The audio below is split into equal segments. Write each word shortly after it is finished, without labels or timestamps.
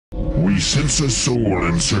We sense a soul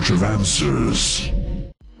in search of answers.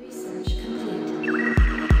 Research complete.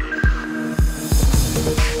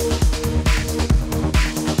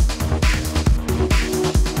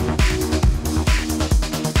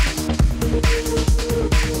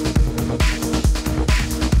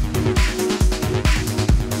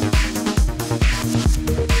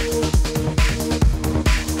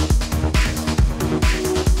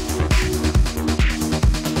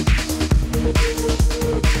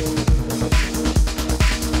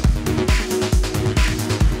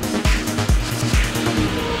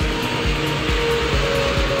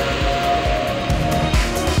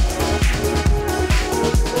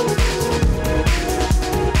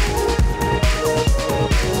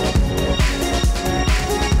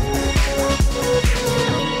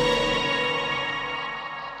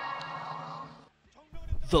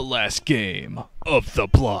 The last game of the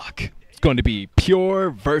block. It's going to be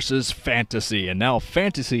Pure versus Fantasy, and now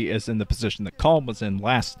Fantasy is in the position that Calm was in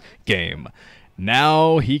last game.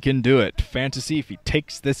 Now he can do it. Fantasy, if he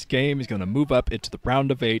takes this game, he's going to move up into the round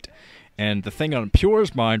of 8. And the thing on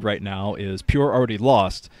Pure's mind right now is Pure already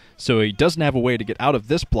lost, so he doesn't have a way to get out of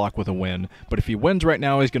this block with a win. But if he wins right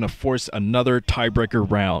now, he's going to force another tiebreaker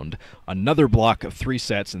round, another block of 3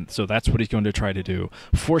 sets, and so that's what he's going to try to do.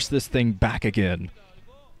 Force this thing back again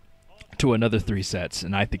to another 3 sets,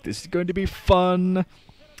 and I think this is going to be fun.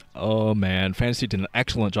 Oh man, Fantasy did an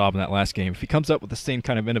excellent job in that last game. If he comes up with the same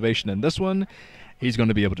kind of innovation in this one, he's going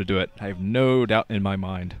to be able to do it. I have no doubt in my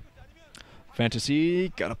mind. Fantasy,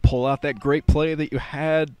 gotta pull out that great play that you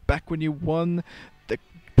had back when you won the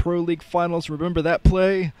Pro League Finals. Remember that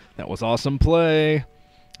play? That was awesome play.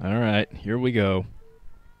 Alright, here we go.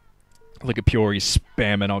 Look at Pure, he's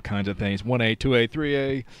spamming all kinds of things. 1A, 2A,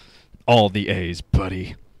 3A. All the A's,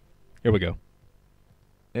 buddy. Here we go.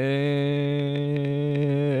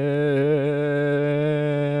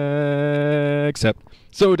 Except,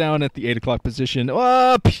 so down at the 8 o'clock position.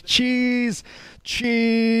 Oh, cheese!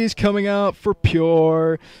 Cheese coming out for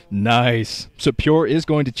Pure. Nice. So Pure is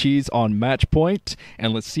going to cheese on match point,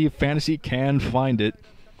 and let's see if Fantasy can find it.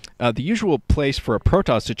 The usual place for a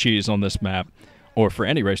Protoss to cheese on this map, or for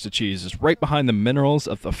any race to cheese, is right behind the minerals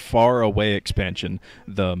of the far away expansion.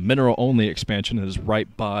 The mineral only expansion is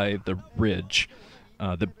right by the ridge,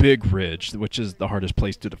 the big ridge, which is the hardest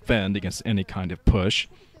place to defend against any kind of push.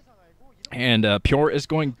 And Pure is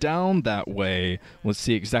going down that way. Let's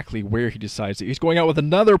see exactly where he decides. He's going out with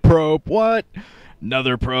another probe. What?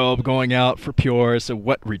 Another probe going out for Pure. So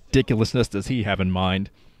what ridiculousness does he have in mind?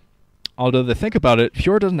 Although to think about it,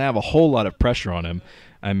 Pure doesn't have a whole lot of pressure on him.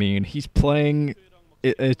 I mean, he's playing...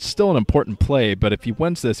 It's still an important play, but if he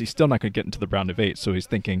wins this, he's still not going to get into the round of 8. So he's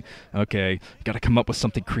thinking, okay, got to come up with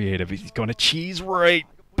something creative. He's going to cheese right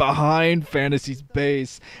behind Fantasy's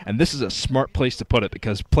base. And this is a smart place to put it,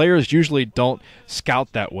 because players usually don't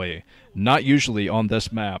scout that way. Not usually on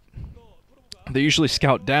this map. They usually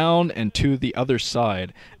scout down and to the other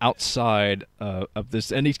side, outside of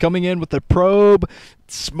this. And he's coming in with the probe.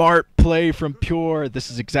 Smart play from Pure. This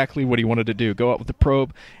is exactly what he wanted to do. Go out with the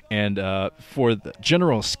probe, and for the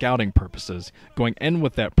general scouting purposes, going in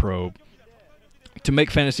with that probe to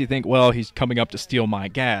make Fantasy think, well, he's coming up to steal my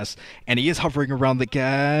gas, and he is hovering around the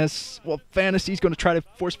gas. Well, Fantasy's going to try to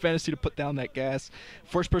force Fantasy to put down that gas.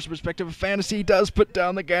 First-person perspective of Fantasy does put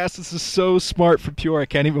down the gas. This is so smart for Pure. I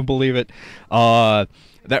can't even believe it.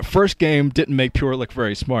 That first game didn't make Pure look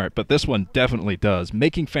very smart, but this one definitely does,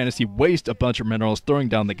 making Fantasy waste a bunch of minerals, throwing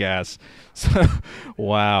down the gas. So,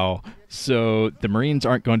 wow. So the Marines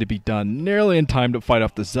aren't going to be done nearly in time to fight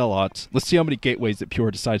off the Zealots. Let's see how many gateways that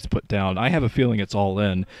Pure decides to put down. I have a feeling it's all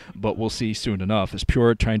in, but we'll see soon enough. Is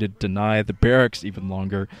Pure trying to deny the barracks even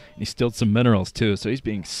longer? And he steals some minerals too, so he's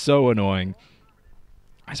being so annoying.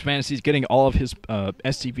 As Fantasy's getting all of his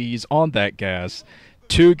SCVs on that gas.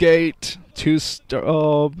 2 gate, 2 star.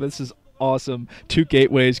 Oh, this is awesome. 2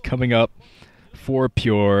 gateways coming up for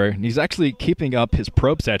Pure. And he's actually keeping up his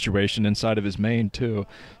probe saturation inside of his main too.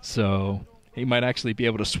 So he might actually be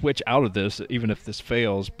able to switch out of this even if this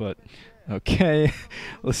fails. But okay,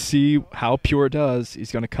 let's see how Pure does.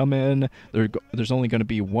 He's going to come in. There's only going to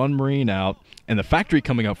be 1 Marine out. And the factory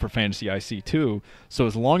coming up for Fantasy IC too. So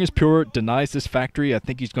as long as Pure denies this factory, I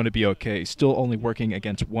think he's going to be okay. Still only working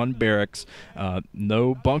against 1 barracks.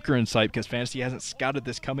 No bunker in sight because Fantasy hasn't scouted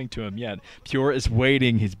this coming to him yet. Pure is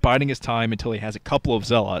waiting. He's biding his time until he has a couple of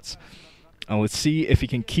Zealots. Let's see if he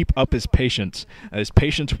can keep up his patience. His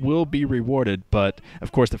patience will be rewarded, but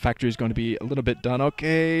of course the factory is going to be a little bit done.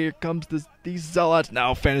 Okay, here comes these Zealots.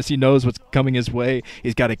 Now Fantasy knows what's coming his way.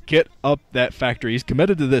 He's got to get up that factory. He's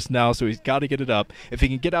committed to this now, so he's got to get it up. If he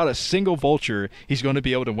can get out a single vulture, he's going to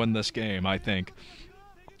be able to win this game, I think.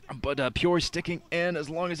 But Pure sticking in as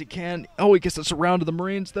long as he can. Oh, he gets the surround of the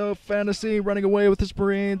Marines, though. Fantasy running away with his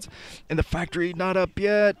Marines. And the factory not up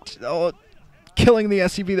yet. Oh, killing the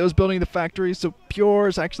SCV that was building the factory. So Pure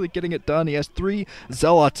is actually getting it done. He has 3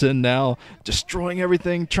 Zealots in now. Destroying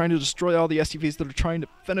everything. Trying to destroy all the SCVs that are trying to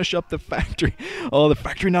finish up the factory. Oh, the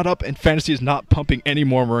factory not up. And Fantasy is not pumping any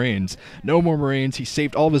more Marines. No more Marines. He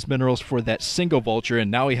saved all of his minerals for that single Vulture.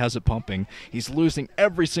 And now he has it pumping. He's losing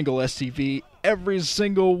every single SCV. Every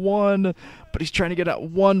single one, but he's trying to get out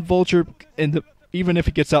 1 Vulture, and even if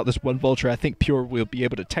he gets out this 1 Vulture, I think Pure will be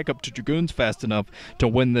able to tech up to Dragoons fast enough to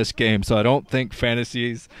win this game, so I don't think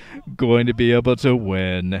Fantasy's going to be able to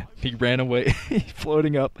win. He ran away,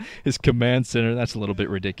 floating up his command center. That's a little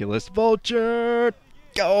bit ridiculous. Vulture!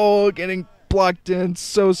 Oh, getting blocked in.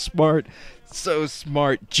 So smart. So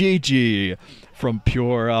smart. GG from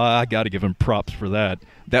Pure. I gotta give him props for that.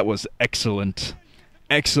 That was excellent.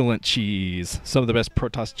 Excellent cheese. Some of the best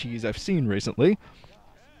Protoss cheese I've seen recently.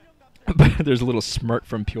 But there's a little smirk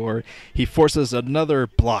from Pure. He forces another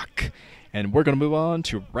block. And we're going to move on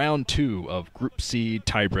to round 2 of Group C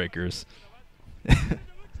Tiebreakers.